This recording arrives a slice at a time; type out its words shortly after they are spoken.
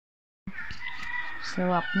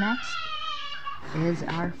So up next is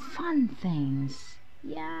our fun things.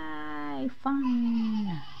 Yay,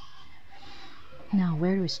 fun! Now,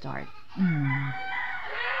 where do we start?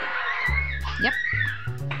 Yep.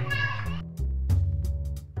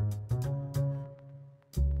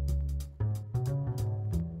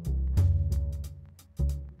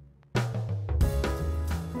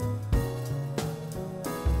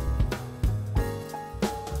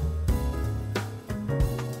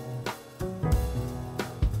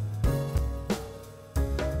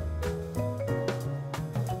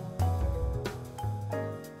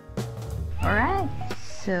 Alright,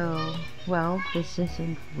 so, well, this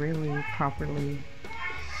isn't really properly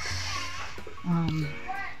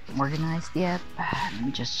organized yet. Let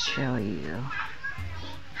me just show you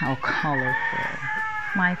how colorful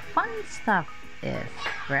my fun stuff is,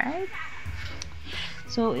 right?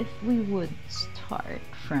 So if we would start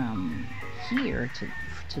from here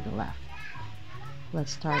to the left,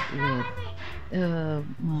 let's start with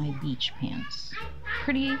my beach pants.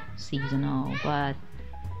 Pretty seasonal, but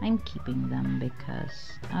I'm keeping them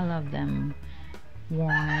because I love them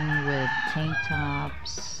worn with tank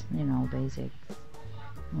tops, you know, basics,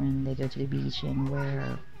 when they go to the beach and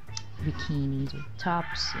wear bikinis with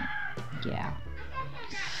tops. Yeah,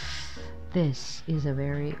 this is a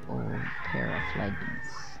very old pair of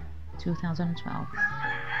leggings, 2012.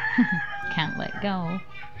 Can't let go.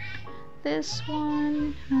 This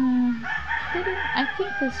one, I think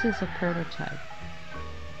this is a prototype.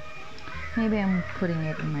 Maybe I'm putting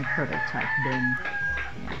it in my prototype bin.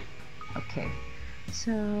 Yeah. Okay.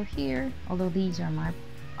 So here, although these are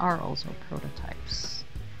also prototypes,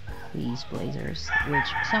 these blazers, which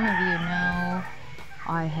some of you know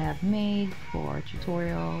I have made for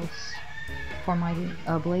tutorials, for my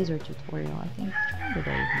blazer tutorial. I think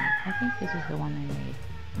this is the one I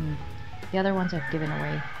made. The other ones I've given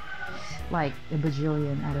away, like a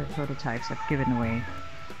bajillion other prototypes I've given away.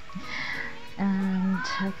 And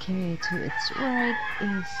okay, to its right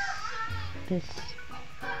is this.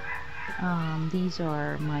 These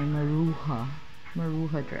are my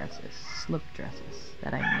Maruha dresses, slip dresses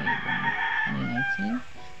that I made in 2019.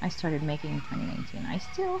 I started making in 2019. I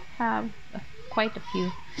still have quite a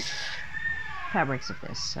few fabrics of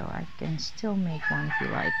this, so I can still make one if you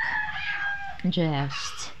like.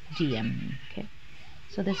 Just DM me, okay?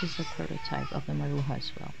 So this is a prototype of the Maruha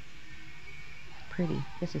as well. Pretty.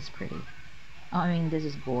 This is pretty. I mean, this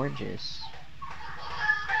is gorgeous.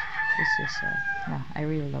 This is yeah, I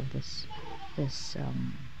really love this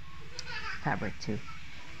fabric too.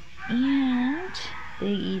 And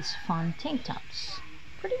these fun tank tops,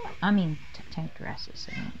 pretty much. I mean, tank dresses.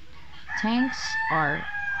 I mean, tanks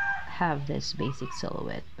have this basic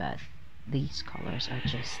silhouette, but these colors are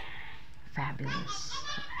just fabulous.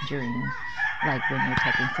 During, like, when you're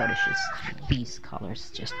taking photo shoots, these colors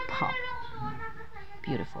just pop.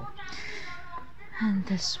 Beautiful. And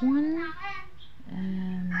this one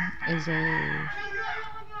is a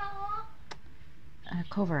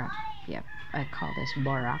cover-up. Yep, I call this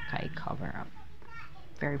Boracay cover-up.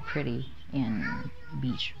 Very pretty in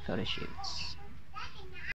beach photo shoots.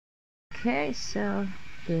 Okay, so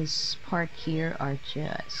this part here are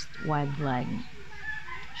just wide leg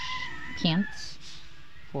pants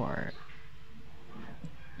for,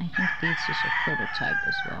 I think this is a prototype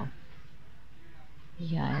as well.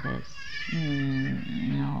 Yeah, it is.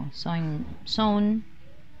 No, sewn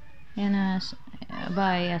in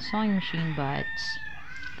by a sewing machine, but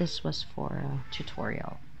this was for a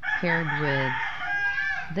tutorial. Paired with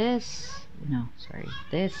this,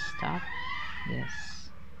 this top, yes,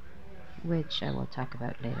 which I will talk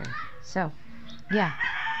about later. So, yeah,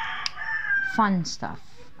 fun stuff.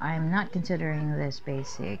 I'm not considering this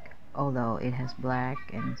basic, although it has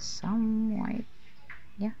black and some white.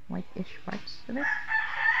 Yeah, whitish parts of it.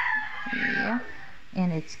 Yeah,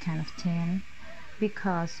 and it's kind of tan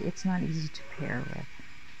because it's not easy to pair with.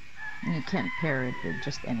 You can't pair it with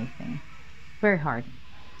just anything. Very hard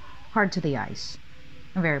to the eyes.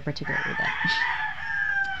 I'm very particular with that.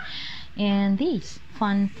 And these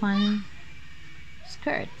fun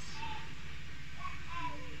skirts.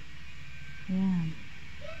 Yeah.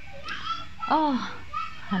 Oh,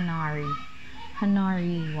 Hanari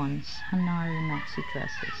ones, Hanari maxi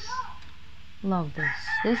dresses. Love this.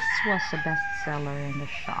 This was a bestseller in the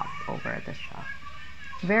shop, over at the shop.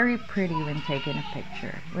 Very pretty when taking a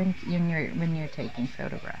picture, when you're taking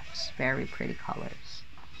photographs. Very pretty colors.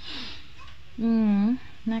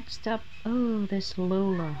 Next up, oh, this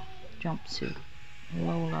Lola jumpsuit.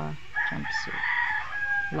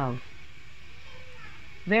 Love.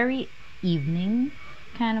 Very evening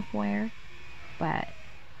kind of wear, but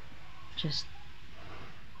just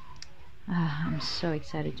I'm so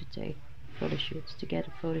excited to take photo shoots, to get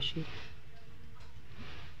a photo shoot,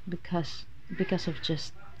 because of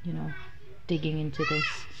just, you know, digging into this.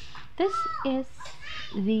 This is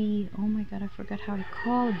the, oh my god, I forgot how to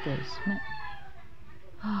call this.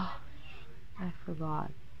 Oh, I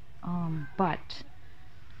forgot. But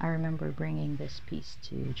I remember bringing this piece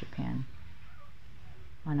to Japan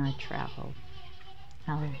when I travel.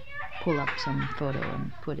 I'll pull up some photo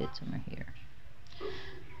and put it somewhere here.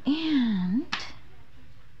 And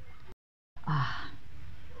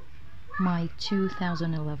my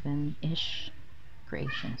 2011-ish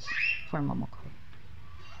creations for Momoko.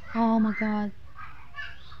 Oh my god,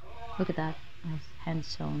 look at that. I hand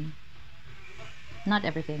sewn, not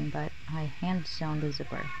everything, but I hand sewn the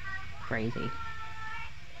zipper. Crazy,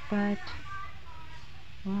 but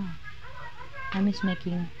wow, I miss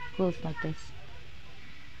making clothes like this.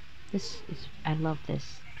 I love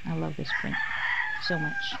this. I love this print so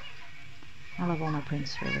much. I love all my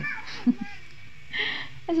prints, really.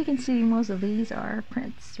 As you can see, most of these are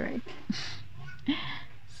prints, right?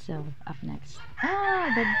 So, up next.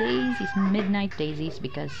 The daisies, midnight daisies,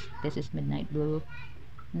 because this is midnight blue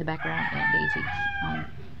in the background, and daisies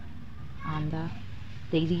on the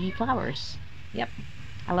daisy flowers. Yep,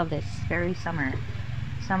 I love this. Very summer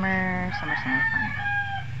fun.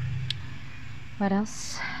 What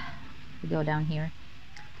else? We go down here.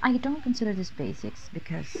 I don't consider this basics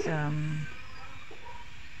because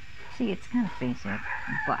see, it's kind of basic,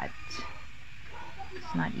 but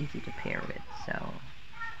it's not easy to pair with, so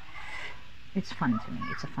it's fun to me.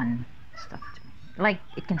 It's a fun stuff to me. Like,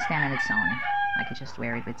 it can stand on its own. I could just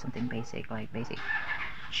wear it with something basic, like basic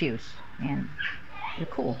shoes, and they're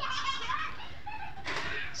cool.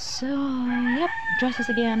 So, yep, dresses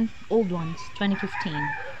again, old ones, 2015.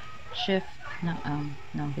 Shift, no,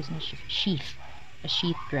 this is sheath. A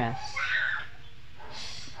sheath dress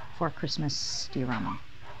for Christmas diorama.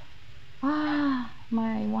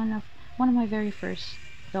 One of my very first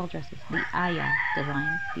doll dresses, the Aya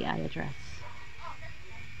design, the Aya dress.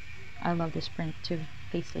 I love this print too.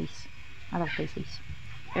 Paisleys. I love paisleys.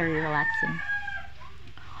 Very relaxing.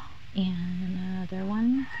 And another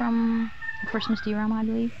one from a Christmas diorama, I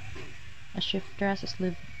believe. A shift dress, a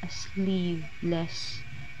sleeveless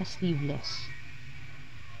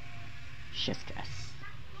shift dress.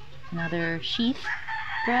 Another sheath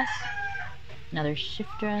dress. Another shift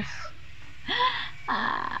dress.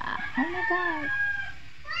 Oh my god.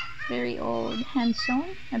 Very old. Hand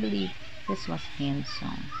sewn, I believe. This was hand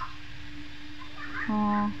sewn.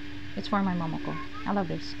 Oh, it's for my Momoko. I love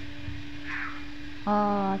this.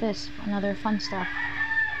 This, another fun stuff.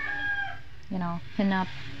 You know, pin-up,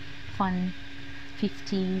 fun,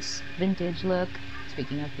 50s, vintage look.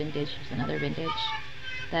 Speaking of vintage, there's another vintage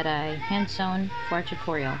that I hand sewn for a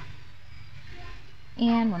tutorial.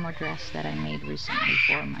 And one more dress that I made recently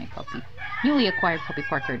for my newly acquired puppy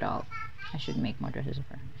Parker doll. I should make more dresses of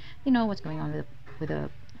her. You know what's going on with a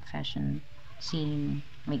fashion scene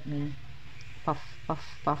lately. Puff, puff,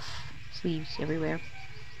 puff, sleeves everywhere.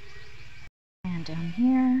 And down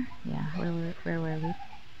here, yeah, where were we?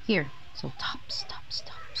 Here. So tops,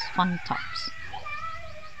 fun tops.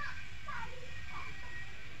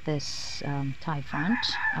 This tie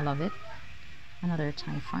front, I love it. Another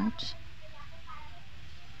tie front.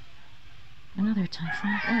 Another tie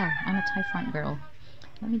front. Oh, I'm a tie front girl.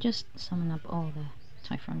 Let me just summon up all the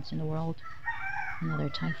tie fronts in the world. Another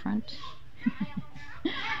tie front.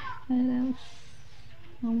 What else?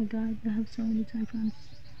 Oh my god, I have so many tie fronts.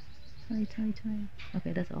 Tie.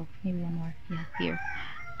 Okay, that's all. Maybe one more. Yeah, here.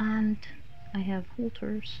 And I have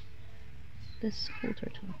halters. This halter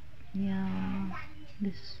top. Yeah,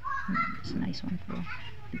 this is a nice one for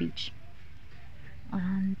the beach.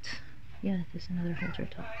 And yeah, there's another halter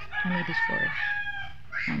top. I made this for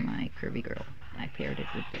my curvy girl. I paired it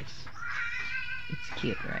with this. It's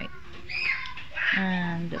cute, right?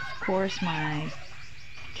 And of course my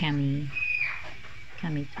cami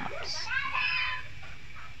tops.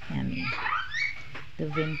 Cami. The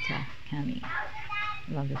Vinta cami.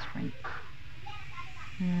 Love this print.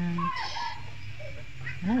 And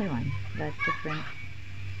another one, but different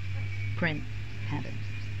print pattern.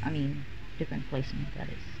 I mean, different placement, that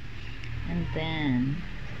is. And then,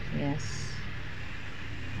 yes,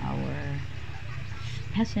 our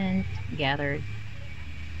peasant gathered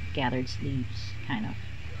sleeves kind of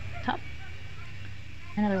top.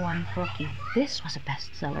 Another one, Rocky. This was a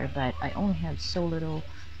bestseller, but I only have so little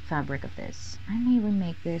fabric of this. I may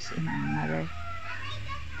remake this in another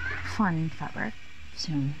fun fabric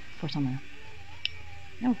soon for summer.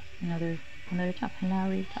 No, another top,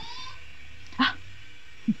 Hinari top.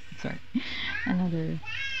 Sorry, another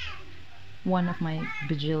one of my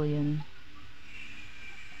bajillion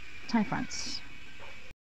tie fronts.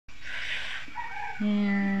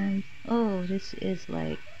 And oh, this is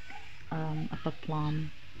like a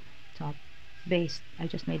peplum top based. I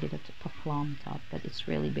just made it a peplum top, but it's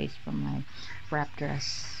really based from my wrap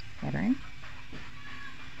dress pattern.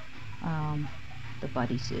 The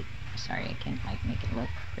bodysuit. Sorry, I can't like make it look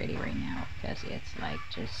pretty right now because it's like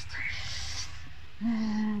just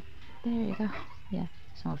there you go. Yeah,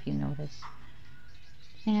 some of you know this.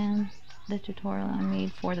 And the tutorial I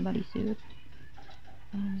made for the bodysuit.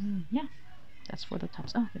 Yeah, that's for the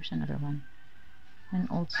tops. Oh, there's another one. An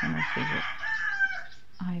old summer favorite.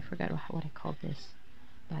 I forgot what I called this,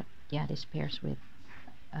 but yeah, this pairs with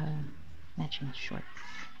matching shorts.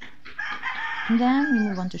 And then we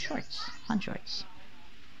move on to shorts, fun shorts.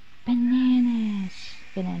 Bananas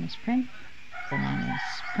print,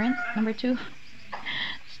 bananas print number 2,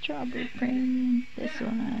 strawberry print, this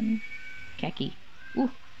one, khaki.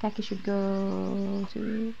 Ooh, khaki should go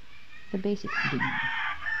to the basics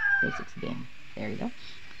bin. There you go.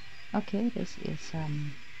 Okay, this is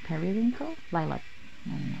periwinkle, lilac. I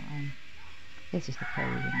don't know. This is the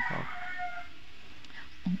periwinkle.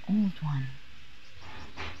 An old one.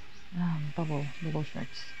 Bubble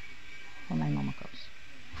shorts for my momokos.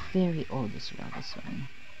 Very old as well. This one.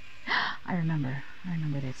 I remember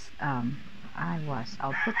this.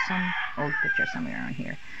 I'll put some old picture somewhere around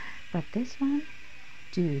here. But this one,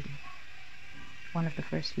 dude, one of the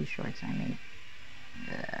first few shorts I made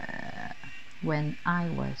when I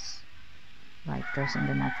was like dressing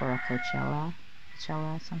them up for a Coachella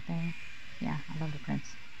something. Yeah, I love the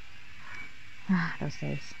prints. Those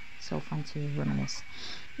days, so fun to reminisce.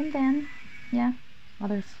 And then, yeah,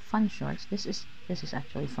 other fun shorts. This is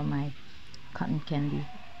actually from my cotton candy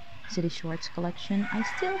city shorts collection. I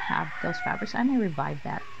still have those fabrics. I may revive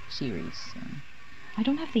that series soon. I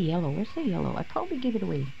don't have the yellow. Where's the yellow? I probably gave it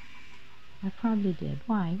away. I probably did.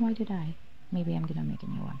 Why did I? Maybe I'm gonna make a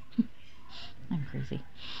new one. I'm crazy.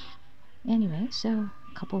 Anyway, so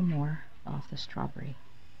a couple more of the strawberry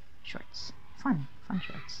shorts. Fun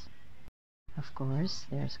shorts. Of course,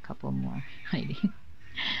 there's a couple more hiding.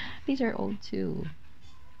 These are old too.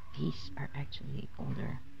 These are actually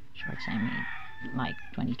older shorts I made, like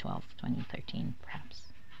 2012, 2013,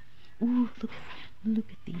 perhaps. Ooh,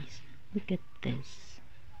 look at these. Look at this.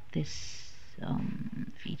 This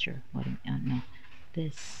feature. What? No.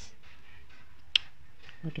 This.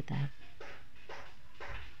 Look at that.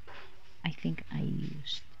 I think I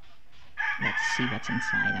used. Let's see what's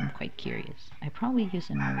inside. I'm quite curious. I probably used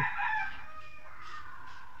an old.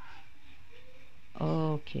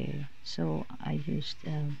 Okay, so I used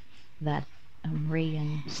that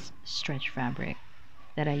rayon stretch fabric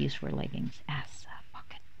that I use for leggings as a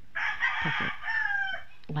pocket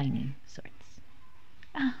lining sorts.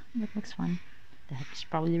 That looks fun. That's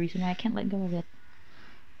probably the reason why I can't let go of it.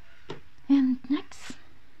 And next,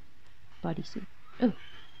 bodysuit. Oh,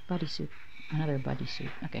 bodysuit. Another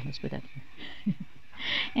bodysuit. Okay, let's put that here.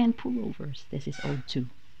 And pullovers. This is old too,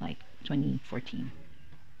 like 2014.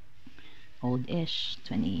 Old-ish,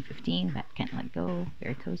 2015. That can't let go.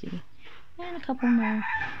 Very cozy. And a couple more.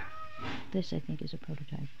 This I think is a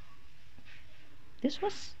prototype. This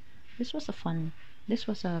was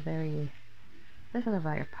a very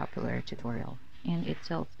popular tutorial, and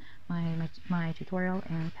itself my tutorial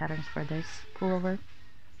and patterns for this pullover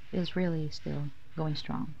is really still going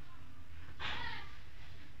strong.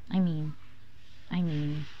 I mean,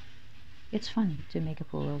 it's fun to make a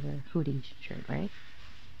pullover hoodie shirt, right?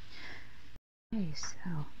 Okay,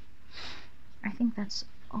 so I think that's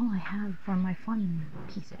all I have for my fun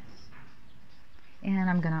pieces, and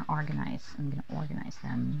I'm gonna organize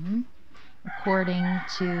them according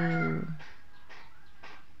to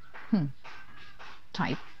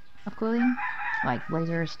type of clothing, like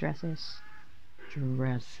blazers, dresses,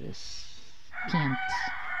 pants,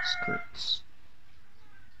 skirts.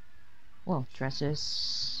 Well,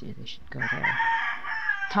 dresses, yeah, they should go there.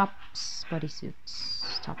 Tops,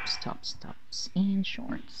 bodysuits, tops, and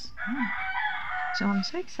shorts. So I'm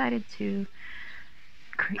so excited to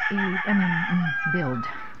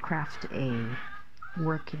craft a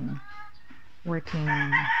working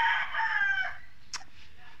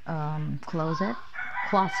closet,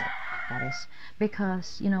 that is,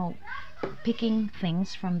 because picking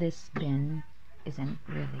things from this bin isn't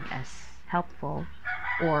really as helpful,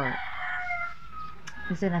 or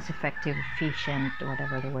isn't as effective, efficient,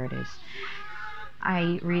 whatever the word is.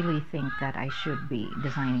 I really think that I should be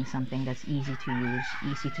designing something that's easy to use,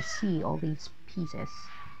 easy to see all these pieces,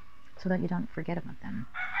 so that you don't forget about them.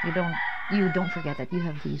 You don't forget that you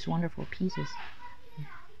have these wonderful pieces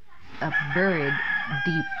buried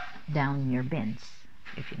deep down in your bins,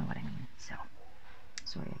 if you know what I mean. So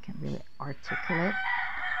sorry, I can't really articulate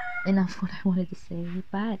enough what I wanted to say,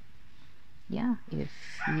 but yeah, if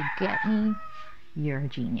you get me, you're a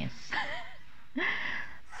genius.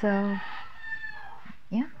 So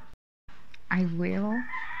yeah, I will,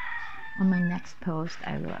 on my next post,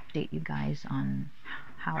 I will update you guys on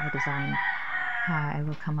how I designed, how I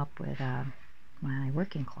will come up with my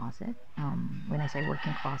working closet. When I say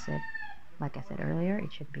working closet, like I said earlier,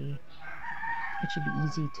 it should be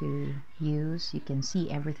easy to use. You can see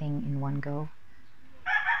everything in one go,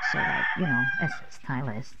 so that, you know, as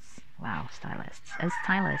stylists, as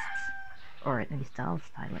stylists, or at least style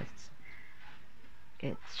stylists,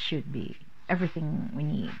 it should be, everything we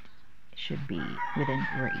need should be within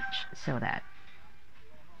reach, so that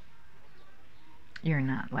you're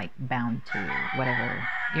not like bound to whatever,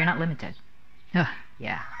 you're not limited.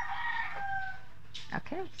 Yeah.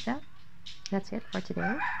 Okay, so that's it for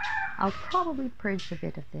today. I'll probably purge a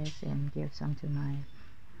bit of this and give some to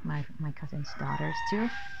my cousin's daughters too,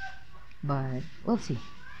 but we'll see.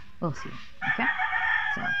 Okay,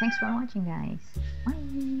 so thanks for watching, guys.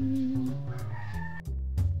 Bye.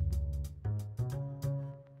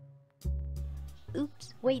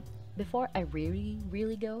 Oops, wait, before I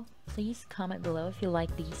really go, please comment below if you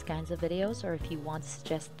like these kinds of videos, or if you want to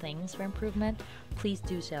suggest things for improvement. Please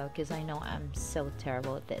do so, because I know I'm so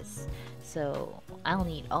terrible at this. So I'll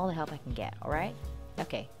need all the help I can get, alright?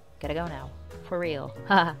 Okay, gotta go now. For real.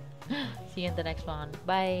 Haha. See you in the next one.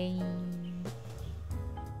 Bye.